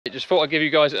Just thought I'd give you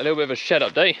guys a little bit of a shed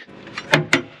update.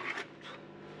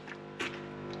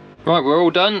 Right, we're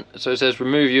all done. So it says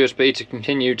remove USB to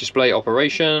continue display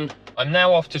operation. I'm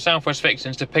now off to Southwest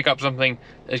Fixins to pick up something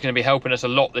that's going to be helping us a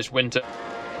lot this winter.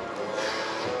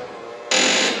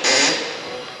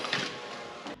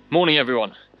 Morning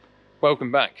everyone,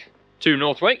 welcome back to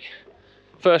North Wyke.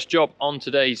 First job on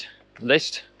today's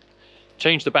list,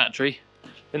 change the battery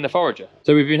in the forager.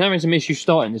 So we've been having some issues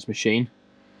starting this machine,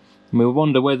 and we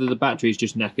wonder whether the battery is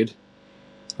just knackered,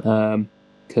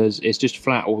 because it's just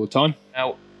flat all the time.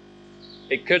 Now,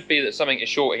 it could be that something is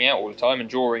shorting out all the time and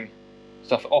drawing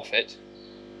stuff off it,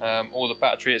 or the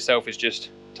battery itself is just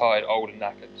tired, old and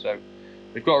knackered. So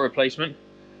we've got a replacement.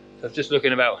 So I'm just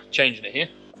looking about changing it here.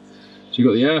 So you've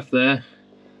got the earth there.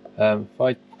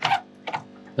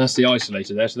 That's the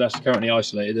isolator there, so that's currently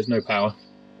isolated, there's no power.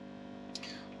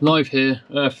 Live here,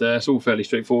 earth there, it's all fairly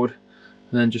straightforward.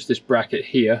 And then just this bracket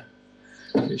here,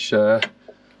 which I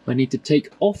need to take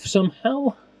off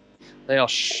somehow. They are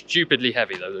stupidly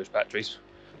heavy though, those batteries.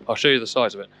 I'll show you the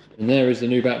size of it. And there is the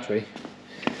new battery.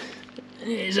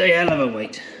 It's a hell of a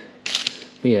weight.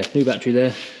 But yeah, new battery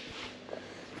there.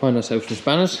 Find ourselves some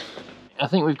spanners. I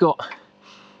think we've got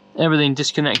everything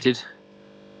disconnected.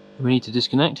 We need to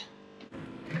disconnect.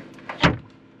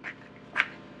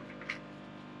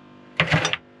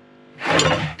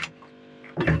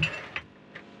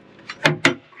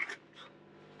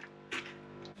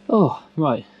 Oh,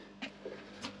 right.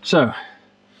 So,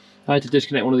 I had to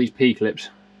disconnect one of these P-clips.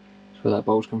 That's where that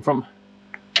bolt's come from.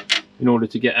 In order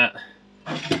to get at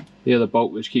the other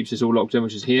bolt which keeps this all locked in,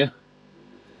 which is here.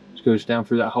 Which goes down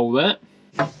through that hole there.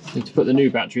 Need to put the new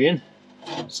battery in.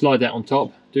 Slide that on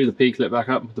top. Do the P-clip back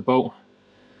up with the bolt.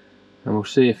 And we'll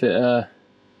see if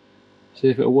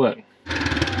it'll work.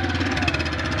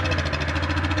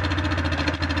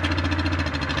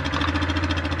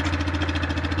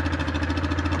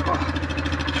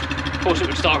 Of course it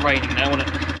would start raining now, wouldn't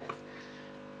it?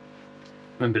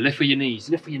 Remember, lift with your knees,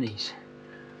 lift with your knees.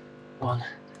 1,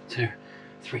 2,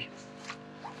 3.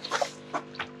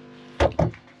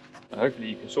 Hopefully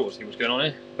you can sort of see what's going on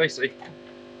here. Basically,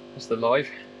 that's the live.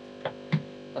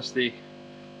 That's the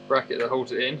bracket that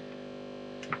holds it in.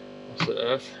 That's the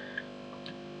earth,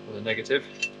 or the negative.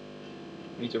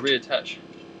 We need to reattach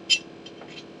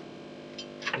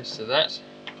this to that.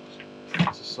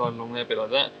 Just slide along there a bit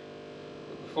like that.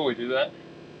 Before we do that,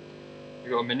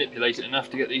 we've got to manipulate it enough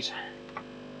to get these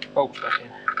bolts back in.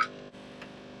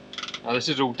 Now this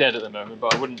is all dead at the moment,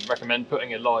 but I wouldn't recommend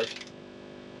putting it live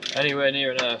anywhere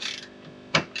near an earth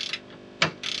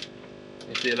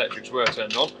if the electrics were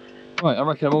turned on. Right, I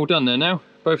reckon I'm all done there now.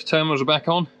 Both terminals are back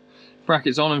on,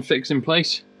 brackets on and fixed in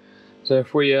place. So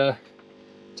if we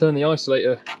turn the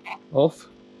isolator off,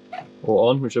 or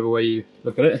on, whichever way you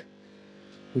look at it,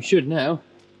 we should now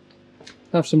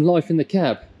have some life in the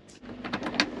cab.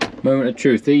 Moment of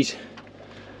truth, these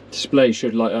displays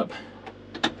should light up.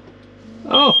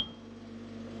 Oh!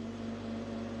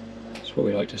 That's what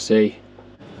we like to see.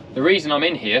 The reason I'm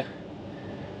in here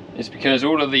is because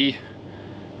all of the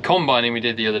combining we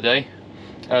did the other day,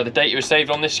 the data was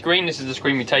saved on this screen. This is the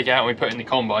screen we take out and we put in the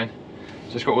combine.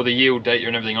 So it's got all the yield data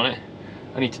and everything on it.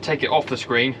 I need to take it off the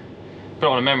screen, put it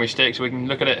on a memory stick so we can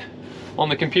look at it on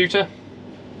the computer.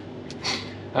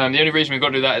 The only reason we've got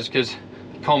to do that is because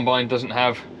the combine doesn't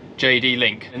have JD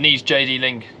Link. It needs JD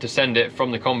Link to send it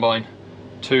from the combine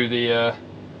to the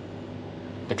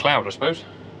cloud, I suppose.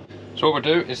 So what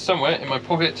we'll do is, somewhere in my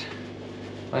pocket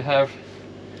I have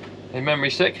a memory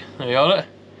stick. There you are, look.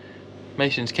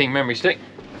 Mason's King memory stick.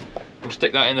 We'll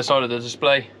stick that in the side of the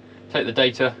display, take the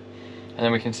data, and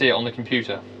then we can see it on the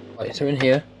computer. Right, so in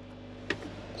here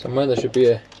somewhere there should be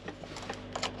a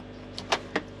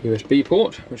USB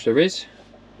port, which there is.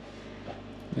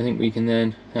 I think we can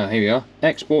then, here we are,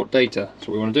 export data. That's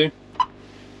what we want to do.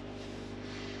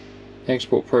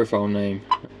 Export profile name,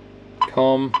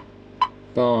 combine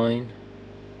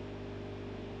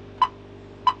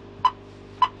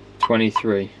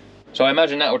 23. So I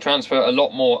imagine that will transfer a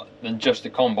lot more than just the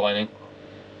combining,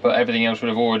 but everything else would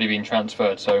have already been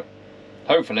transferred. So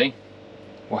hopefully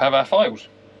we'll have our files.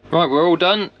 Right, we're all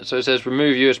done. So it says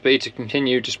remove USB to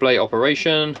continue display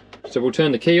operation. So we'll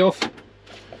turn the key off,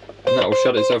 and that will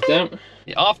shut itself down.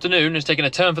 The afternoon has taken a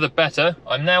turn for the better.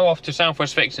 I'm now off to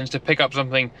Southwest Fixins to pick up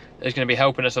something that's going to be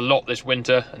helping us a lot this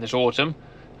winter and this autumn,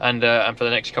 and for the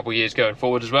next couple of years going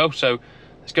forward as well. So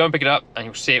let's go and pick it up, and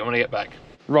you'll see it when I get back.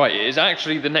 Right, it is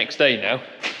actually the next day now,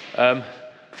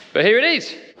 but here it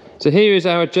is. So here is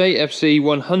our JFC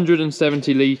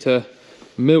 170 litre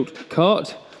milk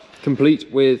cart,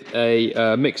 complete with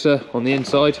a mixer on the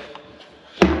inside,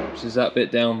 which is that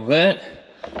bit down there.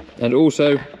 and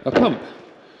also a pump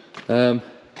and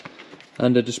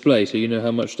a display, so you know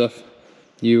how much stuff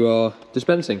you are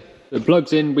dispensing. It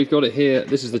plugs in, we've got it here.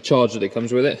 This is the charger that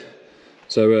comes with it,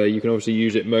 so you can obviously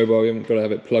use it mobile. You haven't got to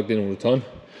have it plugged in all the time.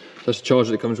 That's the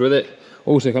charger that comes with it.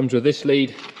 Also comes with this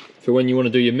lead for when you want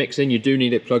to do your mixing. You do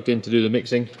need it plugged in to do the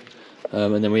mixing,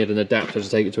 and then we had an adapter to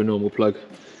take it to a normal plug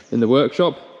in the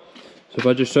workshop. So if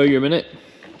I just show you a minute,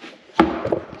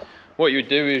 what you would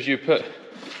do is you put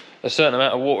a certain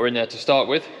amount of water in there to start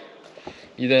with.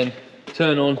 You then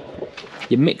turn on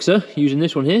your mixer using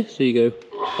this one here, so you go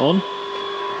on.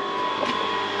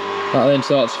 That then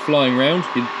starts flying round.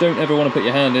 You don't ever want to put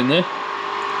your hand in there,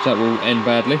 because that will end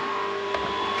badly.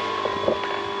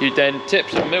 You then tip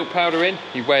some milk powder in,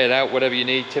 you weigh it out, whatever you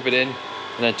need, tip it in,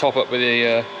 and then top up with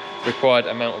the required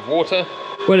amount of water.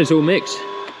 When it's all mixed,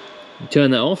 you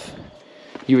turn that off.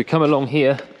 You would come along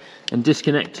here and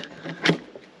disconnect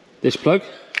this plug,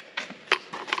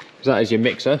 because that is your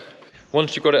mixer.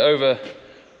 Once you've got it over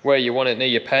where you want it near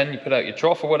your pen, you put out your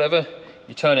trough or whatever,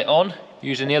 you turn it on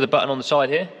using the other button on the side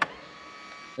here.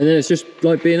 And then it's just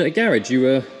like being at a garage.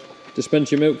 You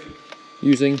dispense your milk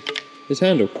using this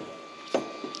handle.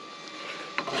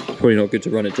 Probably not good to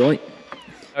run it dry.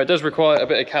 It does require a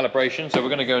bit of calibration, so we're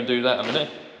going to go and do that in a minute.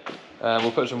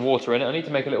 We'll put some water in it. I need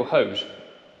to make a little hose.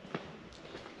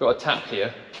 Got a tap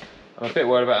here. I'm a bit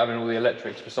worried about having all the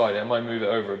electrics beside it. I might move it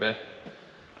over a bit.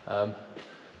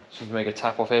 So I can make a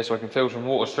tap off here so I can fill some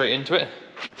water straight into it.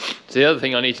 So the other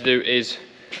thing I need to do is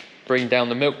bring down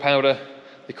the milk powder,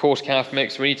 the coarse calf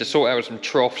mix. We need to sort out some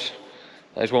troughs.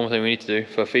 That is one thing we need to do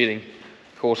for feeding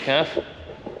coarse calf.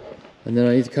 And then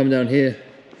I need to come down here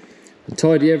and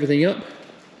tidy everything up,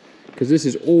 because this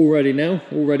is all ready now,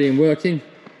 all ready and working.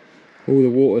 All the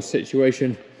water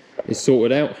situation is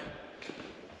sorted out.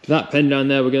 That pen down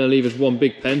there we're going to leave as one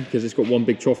big pen, because it's got one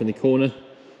big trough in the corner,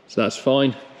 so that's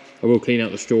fine. I will clean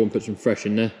out the straw and put some fresh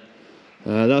in there.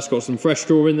 That's got some fresh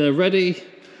straw in there ready.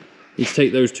 Need to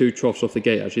take those two troughs off the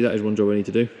gate. Actually, that is one job I need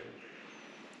to do.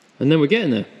 And then we're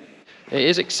getting there. It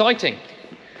is exciting.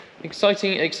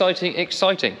 Exciting, exciting,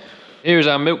 exciting. Here is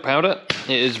our milk powder.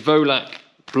 It is Volac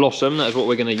Blossom. That is what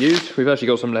we're going to use. We've actually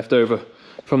got some left over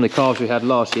from the calves we had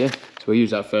last year, so we'll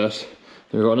use that first.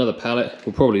 Then we've got another pallet.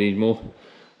 We'll probably need more.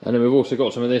 And then we've also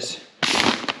got some of this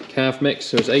calf mix.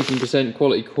 So it's 18%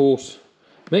 quality coarse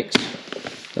mix.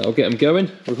 That'll get them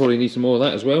going. We'll probably need some more of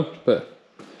that as well, but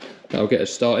that'll get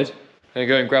us started. I'm going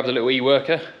to go and grab the little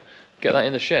e-worker, get that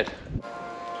in the shed.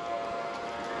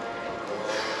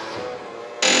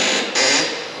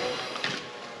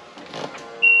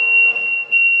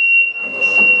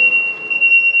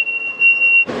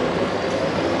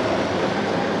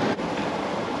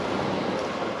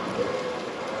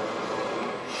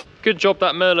 Good job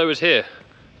that Merlot was here,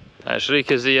 actually,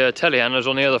 because the telehandler's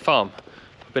on the other farm.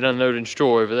 I've been unloading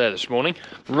straw over there this morning.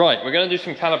 Right, we're going to do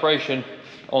some calibration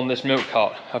on this milk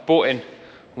cart. I've bought in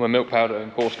all my milk powder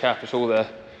and coarse calf. It's all there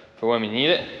for when we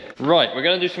need it. Right, we're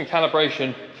going to do some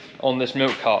calibration on this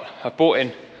milk cart. I've bought in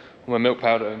all my milk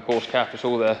powder and coarse calf. It's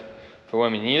all there for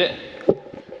when we need it.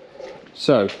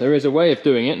 So there is a way of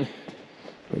doing it,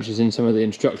 which is in some of the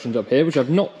instructions up here, which I've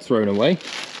not thrown away,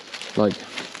 like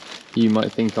you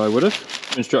might think I would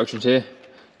have. Instructions here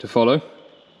to follow,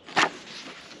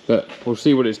 but we'll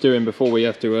see what it's doing before we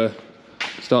have to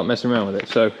start messing around with it.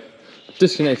 So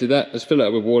disconnected that, let's fill it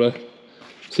up with water,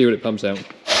 see what it pumps out.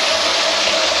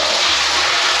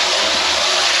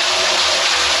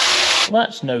 Well,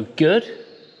 that's no good.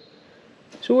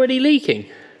 It's already leaking.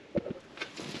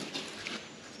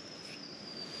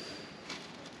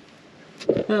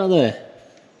 Out there.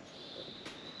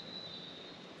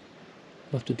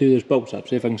 I'll have to do those bolts up,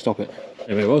 see if I can stop it.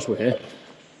 Anyway, whilst we're here,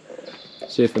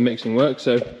 see if the mixing works.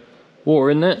 So,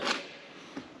 water in there.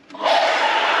 Oh,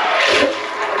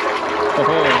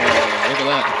 look at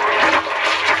that.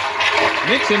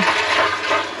 Mixing.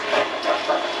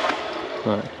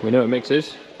 Right, we know what mix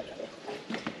is.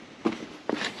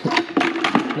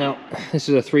 Now, this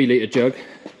is a 3 litre jug.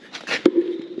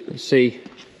 Let's see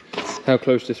how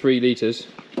close to 3 litres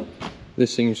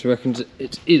this thing reckons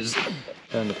it is.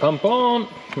 Turn the pump on.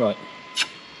 Right.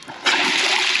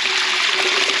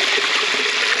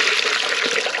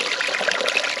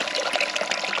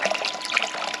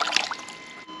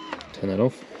 Turn that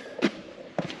off.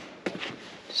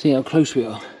 See how close we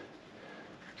are.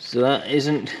 So that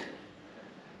isn't.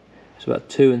 It's about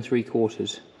 2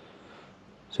 3/4.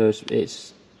 So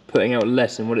it's putting out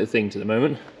less than what it thinks at the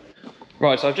moment.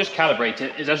 Right. So I've just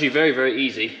calibrated it. It's actually very, very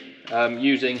easy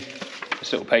using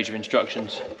this little page of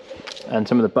instructions and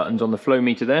some of the buttons on the flow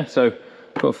meter there. So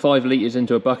I've got 5 litres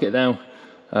into a bucket now.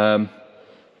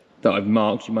 that I've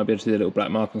marked. You might be able to see the little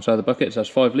black mark on the side of the bucket. So that's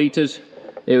 5 litres.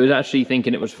 It was actually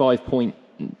thinking it was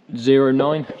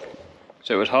 5.09,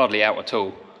 so it was hardly out at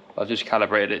all. I've just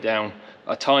calibrated it down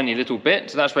a tiny little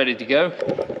bit, so that's ready to go.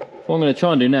 What I'm going to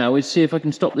try and do now is see if I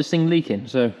can stop this thing leaking.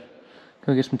 So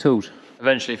go get some tools.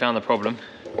 Eventually found the problem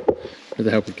with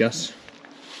the help of Gus.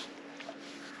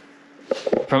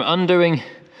 From undoing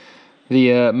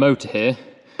the motor here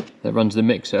that runs the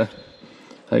mixer,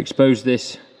 I exposed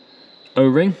this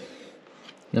O-ring.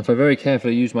 Now if I very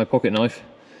carefully use my pocket knife,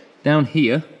 down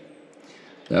here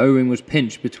the O-ring was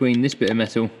pinched between this bit of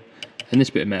metal and this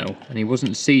bit of metal, and he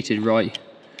wasn't seated right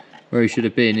where he should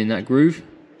have been in that groove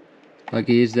like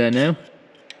he is there now.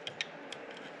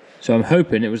 So I'm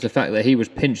hoping it was the fact that he was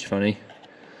pinched funny,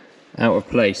 out of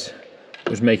place,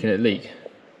 was making it leak.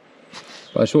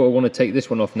 But I sort of want to take this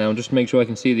one off now and just make sure I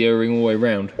can see the O-ring all the way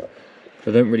around.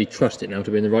 I don't really trust it now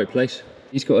to be in the right place.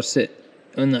 He's got to sit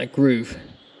on that groove,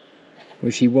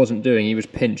 which he wasn't doing. He was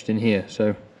pinched in here,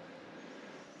 so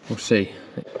we'll see.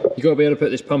 You've got to be able to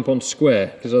put this pump on square,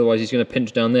 because otherwise he's going to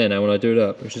pinch down there now when I do it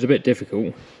up, which is a bit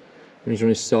difficult when he's on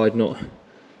his side not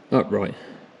upright.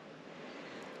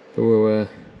 But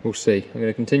we'll see. I'm going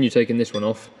to continue taking this one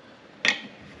off.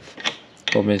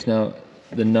 Problem is now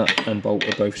the nut and bolt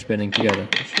are both spinning together,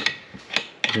 which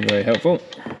isn't very helpful.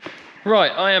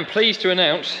 Right, I am pleased to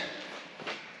announce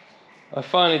I've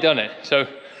finally done it. So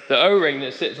the O-ring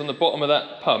that sits on the bottom of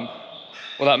that pump,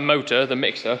 or that motor, the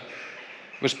mixer,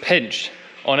 was pinched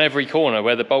on every corner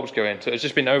where the bolts go in. So it's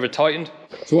just been over tightened.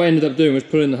 So what I ended up doing was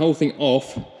pulling the whole thing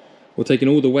off, or taking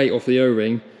all the weight off the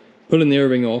O-ring, pulling the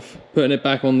O-ring off, putting it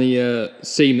back on the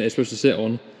seam that it's supposed to sit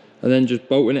on, and then just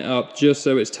bolting it up just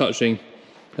so it's touching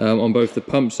on both the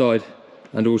pump side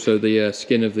and also the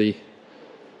skin of the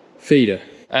feeder.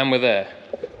 And we're there.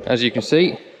 As you can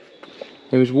see,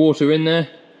 there was water in there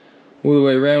all the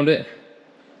way around it,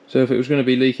 so if it was going to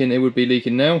be leaking, it would be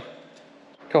leaking now.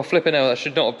 God, flipping out, that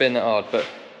should not have been that hard, but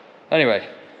anyway,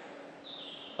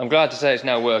 I'm glad to say it's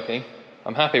now working.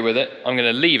 I'm happy with it. I'm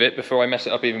going to leave it before I mess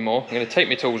it up even more. I'm going to take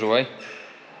my tools away,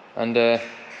 and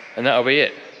that'll be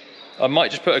it. I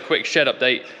might just put a quick shed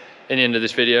update in the end of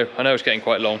this video. I know it's getting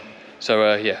quite long,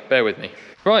 so yeah, bear with me.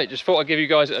 Right, just thought I'd give you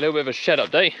guys a little bit of a shed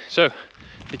update. So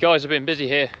the guys have been busy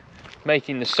here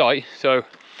making the site. So if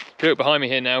you look behind me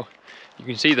here now, you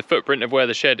can see the footprint of where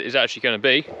the shed is actually going to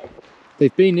be.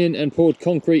 They've been in and poured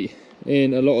concrete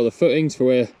in a lot of the footings for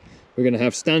where we're going to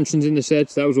have stanchions in the shed.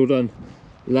 So that was all done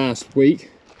last week.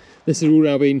 This has all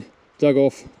now been dug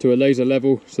off to a laser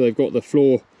level, so they've got the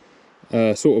floor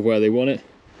sort of where they want it.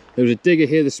 There was a digger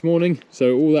here this morning,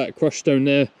 so all that crushed stone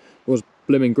there was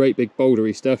blimmin' great big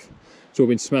bouldery stuff. It's all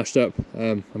been smashed up.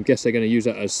 I'm guessing they're going to use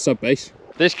that as sub base.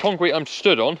 This concrete I'm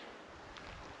stood on,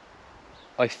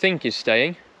 I think is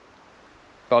staying,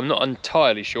 but I'm not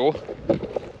entirely sure.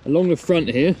 Along the front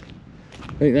here,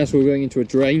 I think that's all going into a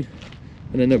drain,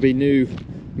 and then there'll be new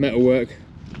metalwork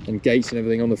and gates and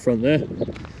everything on the front there.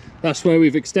 That's where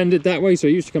we've extended that way, so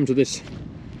it used to come to this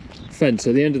fence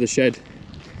at the end of the shed.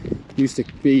 Used to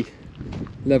be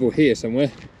level here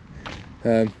somewhere,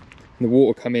 and the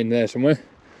water come in there somewhere.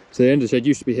 So the end of the shed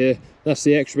used to be here. That's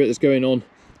the extra bit that's going on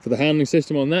for the handling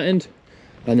system on that end,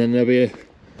 and then there'll be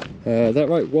that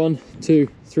right, 1, 2,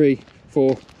 3,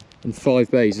 4 and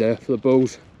 5 bays there for the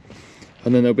bulls,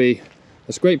 and then there'll be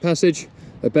a scrape passage,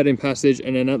 a bedding passage,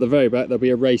 and then at the very back there'll be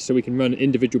a race so we can run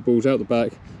individual bulls out the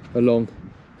back along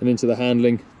and into the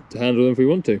handling to handle them if we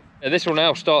want to. This will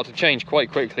now start to change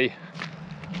quite quickly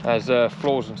as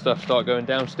floors and stuff start going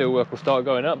down. Steel work will start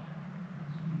going up.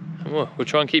 Well, we'll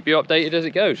try and keep you updated as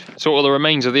it goes. Sort of the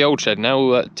remains of the old shed now,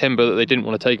 all that timber that they didn't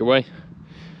want to take away.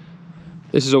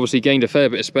 This has obviously gained a fair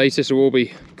bit of space. This will all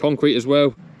be concrete as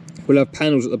well. We'll have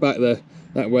panels at the back there,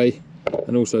 that way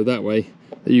and also that way,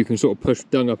 that you can sort of push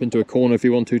dung up into a corner if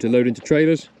you want to load into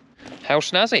trailers. How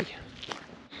snazzy.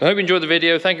 I hope you enjoyed the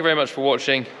video. Thank you very much for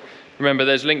watching. Remember,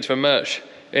 there's links for merch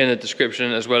in the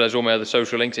description, as well as all my other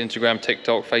social links: Instagram,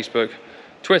 TikTok, Facebook,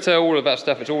 Twitter, all of that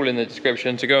stuff. It's all in the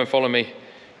description, so go and follow me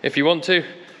if you want to.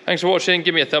 Thanks for watching.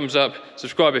 Give me a thumbs up,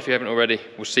 subscribe if you haven't already.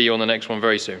 We'll see you on the next one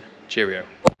very soon. Cheerio.